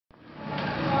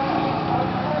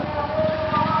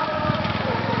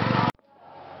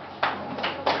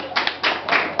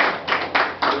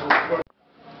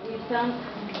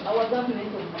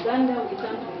Uganda, we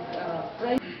can't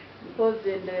price because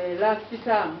in the last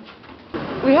term,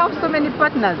 we have so many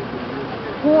partners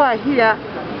who are here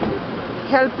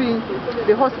helping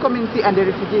the host community and the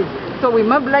refugees. So we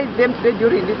mobilize them today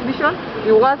during this mission.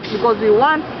 We work because we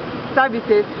want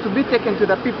services to be taken to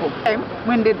the people.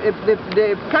 When the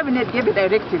cabinet gave a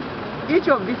directive, each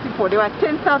of these people, there were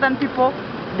 10,000 people,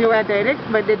 they were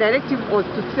but the directive was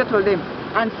to settle them.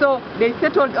 And so they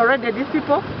settled already these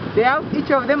people. They have, each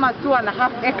of them has 2.5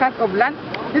 acres of land.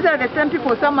 These are the same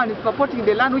people, someone is purporting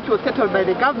the land which was settled by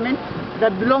the government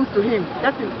that belongs to him.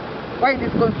 That's why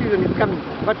this confusion is coming.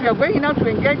 But we are going now to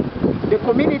engage the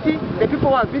community, the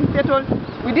people who have been settled.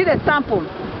 We did a sample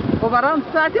of around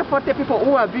 30-40 people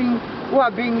who are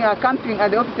being camping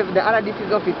at the office of the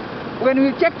RDC's office. When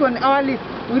we checked on our list,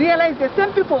 we realized the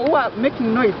same people who are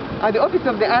making noise at the office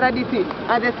of the RDC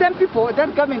are the same people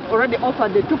that government already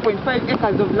offered the 2.5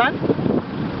 acres of land,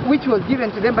 which was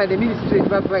given to them by the ministry,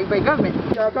 by government.